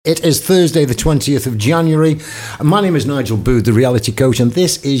It is Thursday, the 20th of January. My name is Nigel Booth, the reality coach, and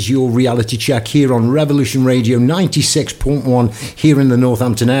this is your reality check here on Revolution Radio 96.1 here in the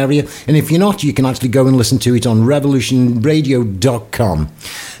Northampton area. And if you're not, you can actually go and listen to it on revolutionradio.com.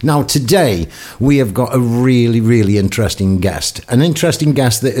 Now, today we have got a really interesting guest. An interesting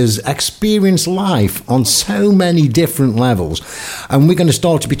guest that has experienced life on so many different levels. And we're going to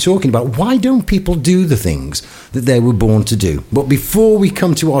start to be talking about why don't people do the things that they were born to do. But before we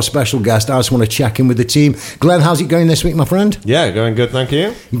come to our special guest, I just want to check in with the team. Glenn, how's it going this week, my friend? Yeah, going good, thank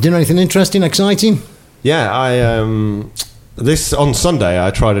you. You doing anything interesting, exciting? Yeah, this on Sunday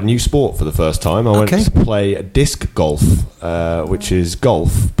I tried a new sport for the first time. I went to play disc golf, which is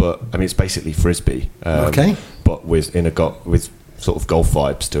golf, but I mean it's basically frisbee. But with sort of golf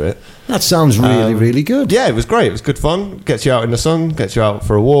vibes to it. That sounds really good. Yeah, it was great. It was good fun. Gets you out in the sun, gets you out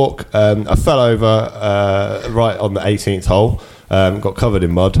for a walk. I fell over right on the 18th hole. Got covered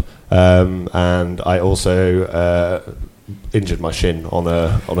in mud, and I also injured my shin on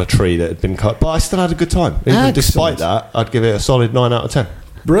a tree that had been cut. But I still had a good time. Even despite that, I'd give it a solid 9 out of 10.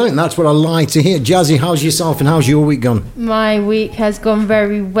 Brilliant, that's what I like to hear. Jazzy, how's yourself and how's your week gone? My week has gone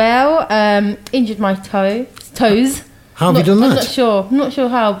very well. Injured my toes. How have you done that? I'm not sure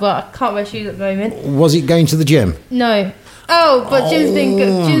how, but I can't wear shoes at the moment. Was it going to the gym? No. Oh, but Jim's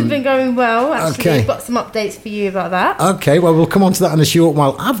been going well. Actually, I've got some updates for you about that. Okay, well, we'll come on to that in a short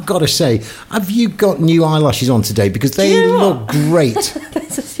while. I've got to say, have you got new eyelashes on today? Because they look great.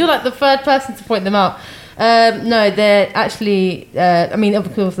 You're like the third person to point them out. No, they're actually,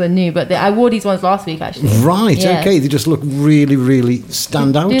 of course they're new, but I wore these ones last week, actually. Right, yeah. Okay, they just look really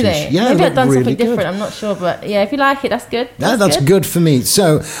stand out. Do they? Yeah, maybe I've done really something different, I'm not sure, but yeah, if you like it, that's good. That's good for me.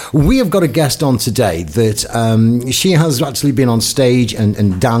 So, we have got a guest on today that she has actually been on stage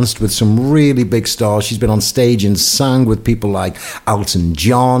and danced with some really big stars. She's been on stage and sang with people like Elton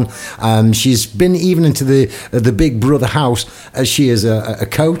John. She's been even into the Big Brother house as she is a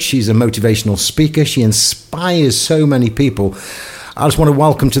coach. She's a motivational speaker. She inspires so many people. I just want to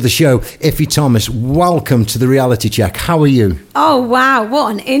welcome to the show Ife Thomas. Welcome to the reality check. How are you? Oh wow,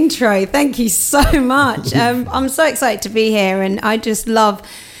 what an intro. Thank you so much. I'm so excited to be here and I just love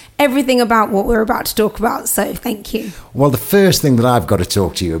everything about what we're about to talk about, so thank you. Well, the first thing that I've got to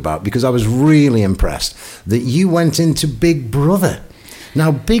talk to you about, because I was really impressed that you went into Big Brother.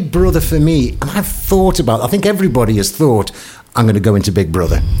 Now, Big Brother for me, and I think everybody has thought, I'm going to go into Big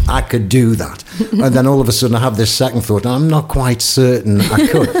Brother. I could do that. And then all of a sudden I have this second thought, and I'm not quite certain I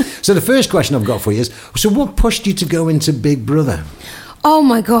could. So the first question I've got for you is, so what pushed you to go into Big Brother? Oh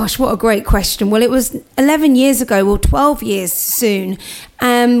my gosh, what a great question. Well, it was 11 years ago, 12 years soon.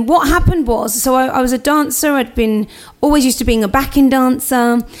 What happened was, so I was a dancer. I'd been always used to being a backing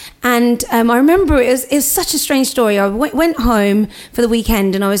dancer. And I remember it was such a strange story. I went home for the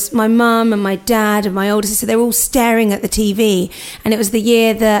weekend and my mum and my dad and my older sister, they were all staring at the TV. And it was the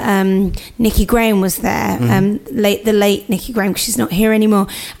year that Nikki Graham was there, the late Nikki Graham, because she's not here anymore.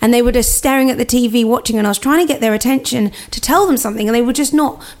 And they were just staring at the TV watching, and I was trying to get their attention to tell them something, and they were just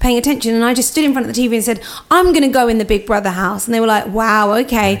not paying attention. And I just stood in front of the TV and said, I'm going to go in the Big Brother house. And they were like, wow,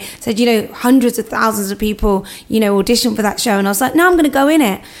 okay. Said, hundreds of thousands of people, auditioned for that show. And I was like, no, I'm going to go in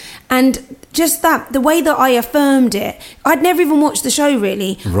it. And just that, the way that I affirmed it, I'd never even watched the show,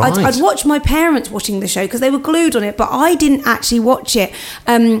 really. Right. I'd watched my parents watching the show because they were glued on it, but I didn't actually watch it.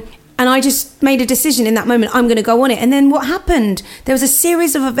 And I just made a decision in that moment, I'm going to go on it. And then what happened? There was a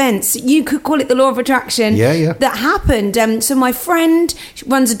series of events, you could call it the law of attraction, that happened. So my friend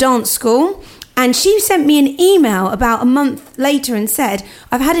runs a dance school, and she sent me an email about a month later and said,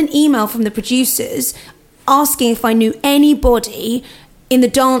 I've had an email from the producers asking if I knew anybody in the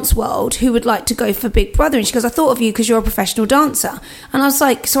dance world who would like to go for Big Brother. And she goes, I thought of you because you're a professional dancer. And I was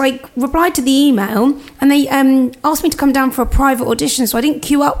like, so I replied to the email, and they asked me to come down for a private audition. So I didn't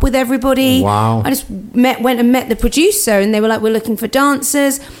queue up with everybody. Wow. I just went and met the producer, and they were like, we're looking for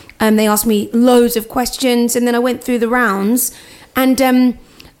dancers. And they asked me loads of questions, and then I went through the rounds, and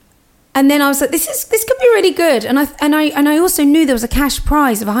then I was like, this could be really good. And I also knew there was a cash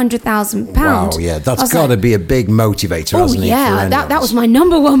prize of £100,000. Wow, yeah, that's got to be a big motivator, hasn't it? Yeah, that was my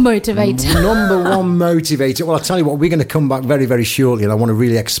number one motivator. Number one motivator. Well, I'll tell you what, we're going to come back very, very shortly, and I want to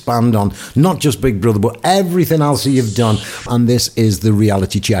really expand on not just Big Brother, but everything else that you've done. And this is the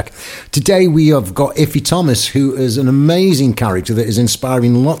reality check. Today we have got Ife Thomas, who is an amazing character that is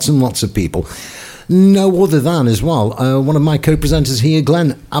inspiring lots and lots of people. no other than, as well, one of my co-presenters here,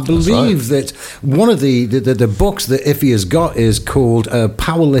 Glenn. I believe that one of the books that Ife has got is called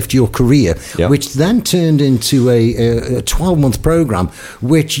Power Lift Your Career, which then turned into a 12-month program,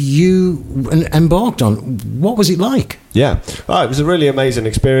 which you embarked on. What was it like? Yeah, it was a really amazing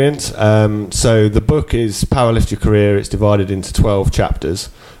experience. So the book is Power Lift Your Career. It's divided into 12 chapters,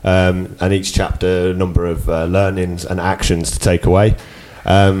 and each chapter a number of learnings and actions to take away.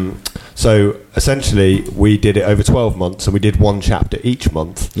 So essentially we did it over 12 months, and we did one chapter each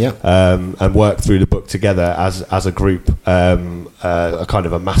month, and worked through the book together as a group, a kind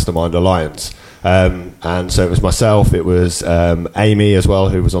of a mastermind alliance. And so it was myself, it was Amy as well,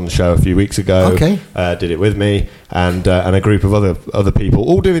 who was on the show a few weeks ago, did it with me, and a group of other people,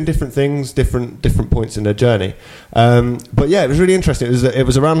 all doing different things, different points in their journey. But yeah, it was really interesting. It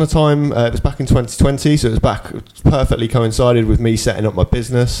was around the time, it was back in 2020, so it perfectly coincided with me setting up my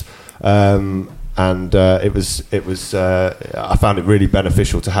business. And it was I found it really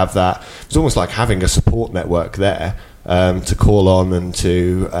beneficial to have that. It was almost like having a support network there, to call on, and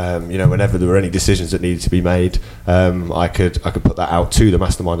to whenever there were any decisions that needed to be made, I could put that out to the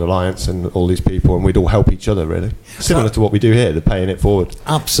Mastermind Alliance and all these people, and we'd all help each other, really, similar to what we do here, the paying it forward.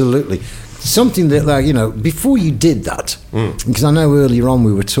 Absolutely. Something that, before you did that, because I know earlier on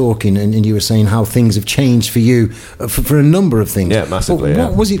we were talking and you were saying how things have changed for you for a number of things. Yeah, massively.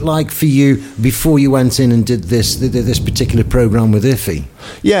 What was it like for you before you went in and did this particular program with Ife?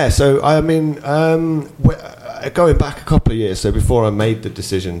 Yeah, so I mean, going back a couple of years, so before I made the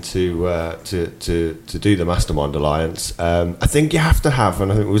decision to do the Mastermind Alliance, I think you have to have,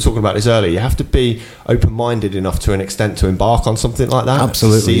 and I think we were talking about this earlier, you have to be open-minded enough to an extent to embark on something like that.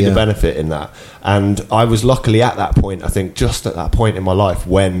 Absolutely, to see the benefit in that. And I was luckily at that point, I think just at that point in my life,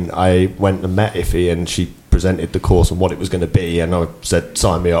 when I went and met Ife and she presented the course and what it was going to be, and I said,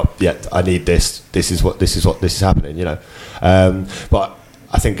 sign me up, I need this is happening, but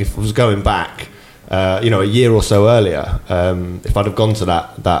I think if I was going back, a year or so earlier, if I'd have gone to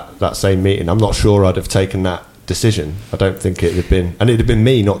that same meeting, I'm not sure I'd have taken that decision. I don't think it had been, and it'd have been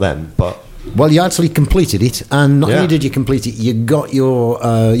me, not them. But well, you actually completed it, and not only did you complete it, you got your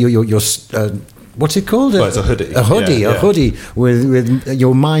what's it called? Well, it's a hoodie. A hoodie with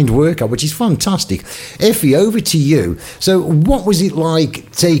your mind workout, which is fantastic. Ife, over to you. So what was it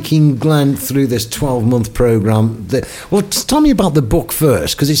like taking Glenn through this 12-month program? Well, tell me about the book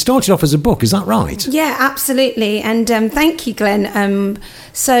first, because it started off as a book, is that right? Yeah, absolutely. And thank you, Glenn.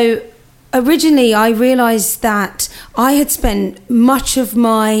 So originally, I realised that I had spent much of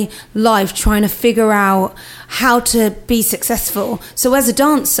my life trying to figure out how to be successful. So as a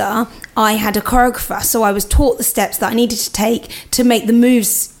dancer, I had a choreographer, so I was taught the steps that I needed to take to make the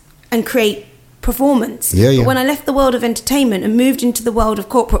moves and create performance. But when I left the world of entertainment and moved into the world of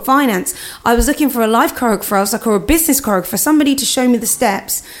corporate finance, I was looking for a life choreographer, or a business choreographer, somebody to show me the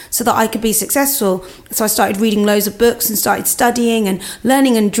steps so that I could be successful. So I started reading loads of books and started studying and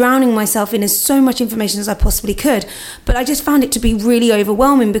learning and drowning myself in as so much information as I possibly could. But I just found it to be really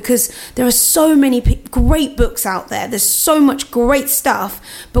overwhelming, because there are so many great books out there. There's so much great stuff,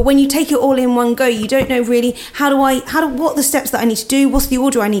 but when you take it all in one go, you don't know really what are the steps that I need to do, what's the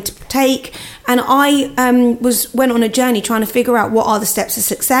order I need to take. And I went on a journey trying to figure out what are the steps of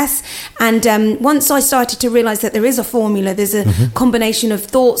success. And once I started to realise that there is a formula, there's a combination of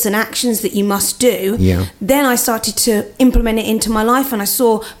thoughts and actions that you must do, then I started to implement it into my life, and I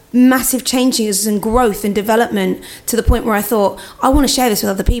saw massive changes and growth and development to the point where I thought, I want to share this with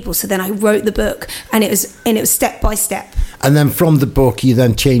other people. So then I wrote the book, and it was step by step. And then from the book, you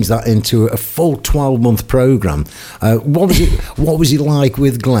then changed that into a full 12-month program. What was it like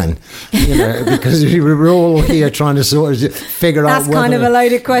with Glenn? Because we were all here trying to sort of figure out. That's kind of a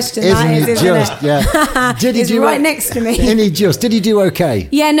loaded question. Isn't it? Yeah. Did he He's do right next to me. Did he do okay?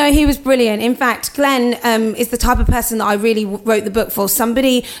 Yeah, no, he was brilliant. In fact, Glenn is the type of person that I really wrote the book for.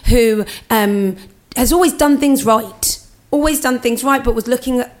 Somebody who has always done things right. But was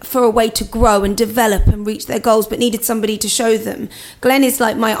looking for a way to grow and develop and reach their goals, but needed somebody to show them. Glenn is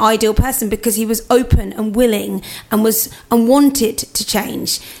like my ideal person, because he was open and willing and wanted to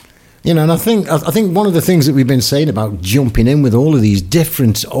change. And I think one of the things that we've been saying about jumping in with all of these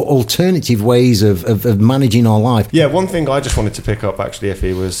different alternative ways of managing our life. Yeah, one thing I just wanted to pick up actually,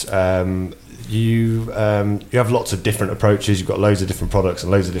 Ife, was you have lots of different approaches. You've got loads of different products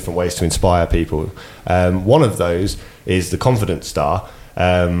and loads of different ways to inspire people. One of those is the Confidence Star,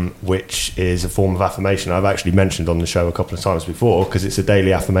 which is a form of affirmation I've actually mentioned on the show a couple of times before, because it's a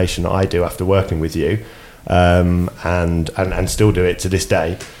daily affirmation that I do after working with you, and still do it to this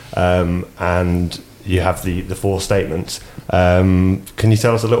day. And you have the 4 statements. Can you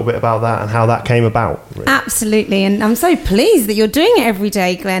tell us a little bit about that and how that came about? Really? Absolutely, and I'm so pleased that you're doing it every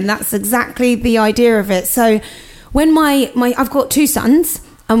day, Glenn. That's exactly the idea of it. So when I've got 2 sons,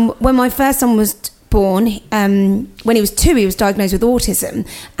 and when my first son was born, when he was 2, he was diagnosed with autism,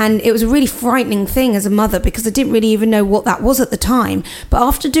 and it was a really frightening thing as a mother because I didn't really even know what that was at the time. But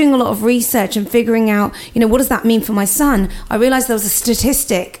after doing a lot of research and figuring out, what does that mean for my son, I realized there was a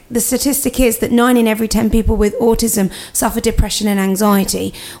statistic. The statistic is that 9 in every 10 people with autism suffer depression and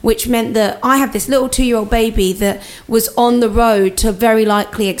anxiety, which meant that I have this little 2-year-old baby that was on the road to very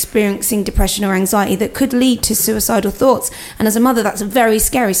likely experiencing depression or anxiety that could lead to suicidal thoughts. And as a mother, that's very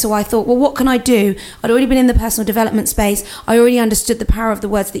scary. So I thought, well, what can I do? I'd already been in the personal development space. I already understood the power of the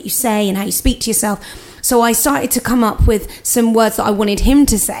words that you say and how you speak to yourself. So I started to come up with some words that I wanted him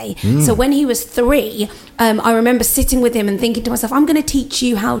to say. So when he was 3, I remember sitting with him and thinking to myself, I'm going to teach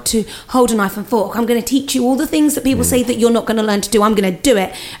you how to hold a knife and fork. I'm going to teach you all the things that people say that you're not going to learn to do. I'm going to do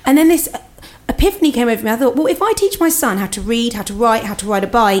it. And then this epiphany came over me. I thought, well, if I teach my son how to read, how to write, how to ride a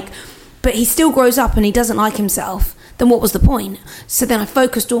bike, but he still grows up and he doesn't like himself, then what was the point? So then I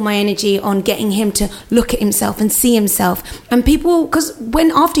focused all my energy on getting him to look at himself and see himself. And people, because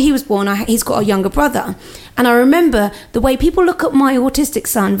after he was born, he's got a younger brother. And I remember the way people look at my autistic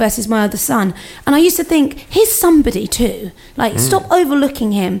son versus my other son. And I used to think, he's somebody too. Like, stop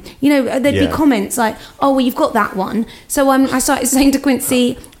overlooking him. There'd be comments like, oh, well, you've got that one. So I started saying to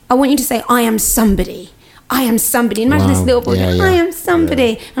Quincy, I want you to say, I am somebody. I am somebody. Imagine this little boy, I am somebody.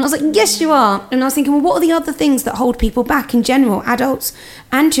 Yeah. And I was like, yes, you are. And I was thinking, well, what are the other things that hold people back in general, adults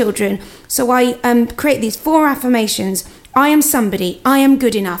and children? So I create these 4 affirmations. I am somebody. I am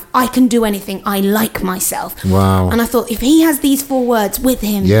good enough. I can do anything. I like myself. Wow. And I thought, if he has these 4 words with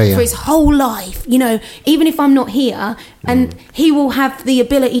him for his whole life, even if I'm not here, and he will have the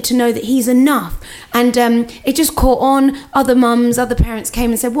ability to know that he's enough. And it just caught on. Other mums, other parents came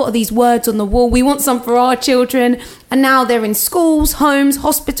and said, what are these words on the wall? We want some for our children. And now they're in schools, homes,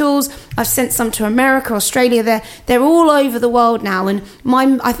 hospitals. I've sent some to America, Australia. They're all over the world now. And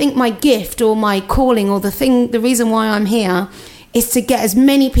I think my gift or my calling or the reason why I'm here is to get as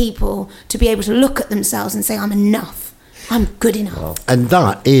many people to be able to look at themselves and say, I'm enough. I'm good enough. And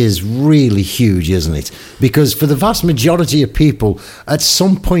that is really huge, isn't it? Because for the vast majority of people, at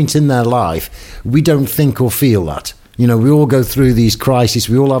some point in their life, we don't think or feel that. We all go through these crises.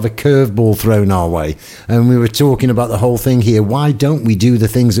 We all have a curveball thrown our way. And we were talking about the whole thing here. Why don't we do the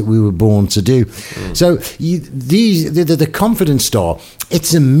things that we were born to do? So the confidence star,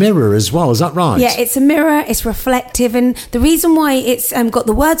 it's a mirror as well. Is that right? Yeah, it's a mirror. It's reflective. And the reason why it's got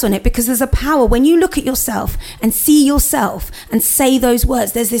the words on it, because there's a power. When you look at yourself and see yourself and say those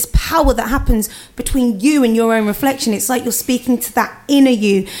words, there's this power that happens between you and your own reflection. It's like you're speaking to that inner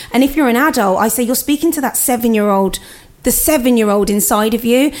you. And if you're an adult, I say you're speaking to that 7-year-old, the 7-year-old inside of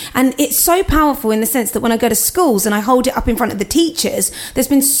you. And it's so powerful in the sense that when I go to schools and I hold it up in front of the teachers, there's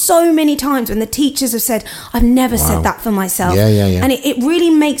been so many times when the teachers have said, I've never said that for myself. Yeah. And it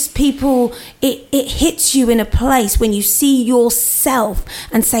really makes people, it hits you in a place when you see yourself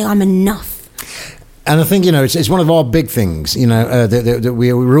and say, I'm enough. And I think, it's one of our big things, that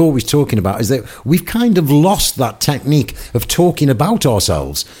we're always talking about, is that we've kind of lost that technique of talking about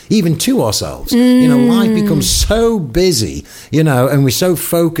ourselves, even to ourselves. Life becomes so busy, and we're so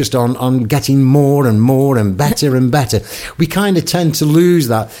focused on getting more and more and better and better. We kind of tend to lose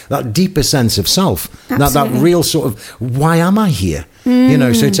that deeper sense of self, that real sort of, why am I here?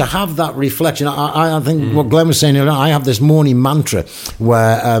 So to have that reflection, I think what Glenn was saying, I have this morning mantra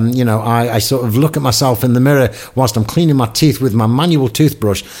where, I sort of look at myself in the mirror whilst I'm cleaning my teeth with my manual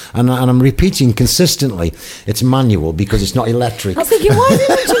toothbrush, and I'm repeating consistently, it's manual because it's not electric. I was thinking, why is it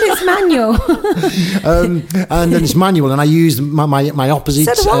mentioned it's manual? And then it's manual, and I use my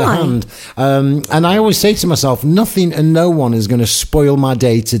opposite hand. And I always say to myself, nothing and no one is going to spoil my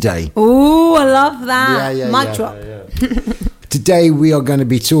day today. Oh, I love that. Mic drop. Today we are going to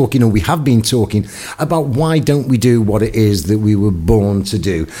be talking, or we have been talking, about why don't we do what it is that we were born to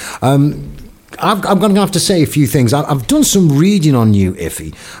do. I'm going to have to say a few things. I've done some reading on you,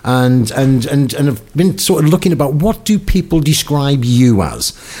 Ife, and I've been sort of looking about what do people describe you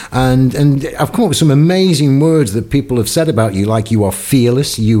as, and I've come up with some amazing words that people have said about you, like you are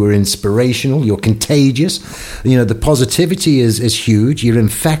fearless, you are inspirational, you're contagious. The positivity is huge. You're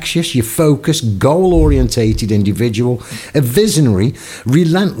infectious, you're focused, goal-orientated individual, a visionary,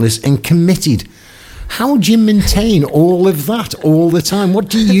 relentless, and committed. How do you maintain all of that all the time? What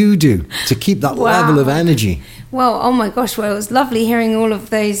do you do to keep that level of energy? Well, oh my gosh, it was lovely hearing all of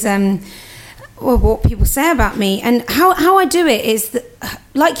those, what people say about me. And how I do it is that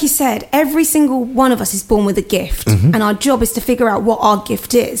like you said, every single one of us is born with a gift, and our job is to figure out what our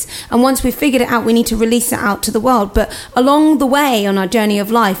gift is. And once we've figured it out, we need to release it out to the world. But along the way on our journey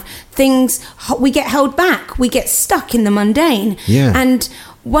of life, we get held back, we get stuck in the mundane. Yeah. And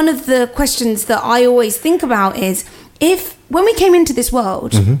one of the questions that I always think about is, when we came into this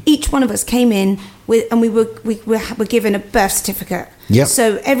world, each one of us came in and we were given a birth certificate. Yep.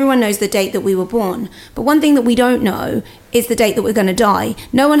 So everyone knows the date that we were born. But one thing that we don't know is the date that we're going to die.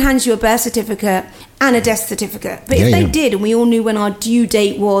 No one hands you a birth certificate and a death certificate. But if they did, and we all knew when our due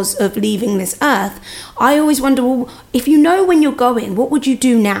date was of leaving this earth, I always wonder, well, if you know when you're going, what would you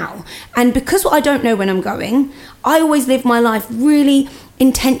do now? And because I don't know when I'm going, I always live my life really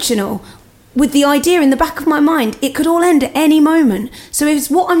intentional, with the idea in the back of my mind, it could all end at any moment. So is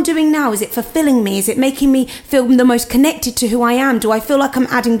what I'm doing now, is it fulfilling me? Is it making me feel the most connected to who I am? Do I feel like I'm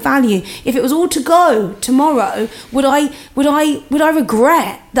adding value? If it was all to go tomorrow, would I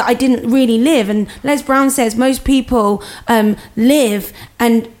regret that I didn't really live? And Les Brown says most people live,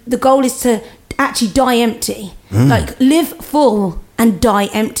 and the goal is to actually die empty. Like, live full and die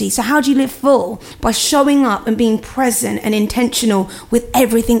empty. So how do you live full? By showing up and being present and intentional with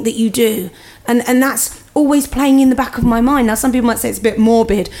everything that you do. And that's always playing in the back of my mind. Now, some people might say it's a bit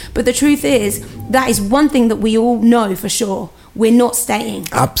morbid, but the truth is, that is one thing that we all know for sure. We're not staying.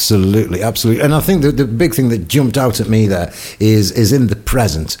 Absolutely, absolutely. And I think that the big thing that jumped out at me there is in the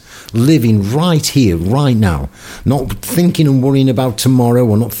present, living right here, right now, not thinking and worrying about tomorrow,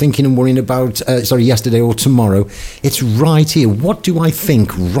 or not thinking and worrying about, yesterday or tomorrow. It's right here. What do I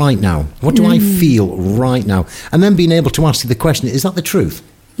think right now? What do I feel right now? And then being able to ask you the question, is that the truth?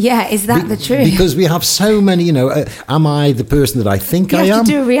 Yeah, is that the truth? Because we have so many, am I the person that I think I am? You have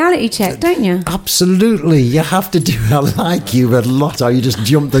to do a reality check, don't you? Absolutely. You have to do it. I like you a lot. How you just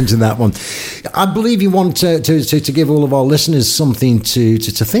jumped into that one. I believe you want to give all of our listeners something to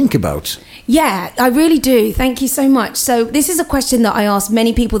think about. Yeah, I really do. Thank you so much. So this is a question that I ask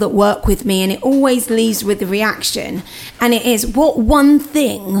many people that work with me, and it always leaves with a reaction. And it is, what one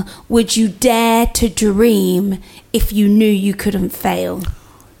thing would you dare to dream if you knew you couldn't fail?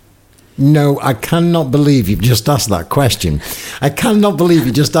 No, I cannot believe you've just asked that question. I cannot believe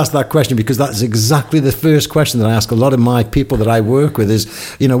you just asked that question, because that's exactly the first question that I ask a lot of my people that I work with is,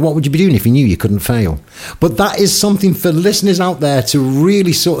 what would you be doing if you knew you couldn't fail? But that is something for listeners out there to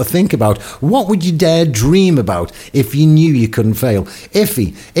really sort of think about. What would you dare dream about if you knew you couldn't fail? If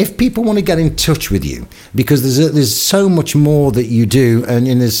people want to get in touch with you, because there's so much more that you do, and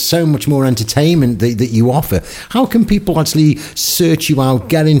there's so much more entertainment that you offer, how can people actually search you out,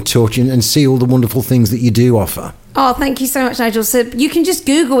 get in touch, and see all the wonderful things that you do offer? Oh, thank you so much, Nigel. So you can just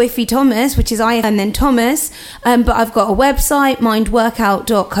Google Ife Thomas, which is I and then Thomas. But I've got a website,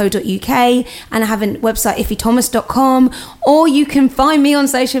 mindworkout.co.uk, and I have a website, ifethomas.com. Or you can find me on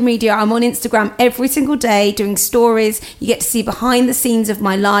social media. I'm on Instagram every single day doing stories. You get to see behind the scenes of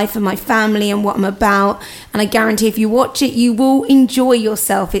my life and my family and what I'm about. And I guarantee if you watch it, you will enjoy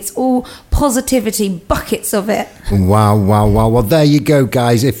yourself. It's all positivity, buckets of it. Wow. Well, there you go,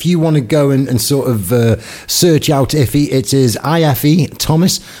 guys. If you want to go and sort of search out Ife, it is Ife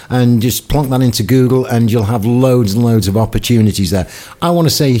Thomas, and just plonk that into Google and you'll have loads and loads of opportunities there. I want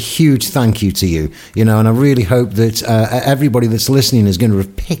to say a huge thank you to you, and I really hope that everybody that's listening is going to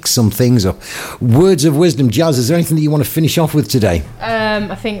pick some things up. Words of wisdom. Jas, is there anything that you want to finish off with today?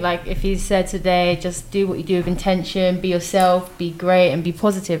 I think, like if you said today, just do what you do with intention, be yourself, be great, and be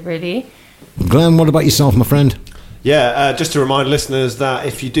positive, really. Glenn, what about yourself, my friend? Yeah, just to remind listeners that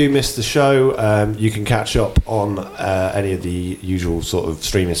if you do miss the show, you can catch up on any of the usual sort of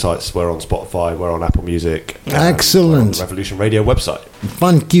streaming sites. We're on Spotify, we're on Apple Music. Excellent. We're on the Revolution Radio website.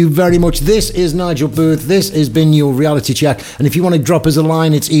 Thank you very much. This is Nigel Booth. This has been your reality check. And if you want to drop us a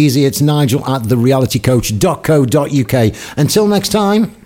line, it's easy. It's nigel@therealitycoach.co.uk. Until next time.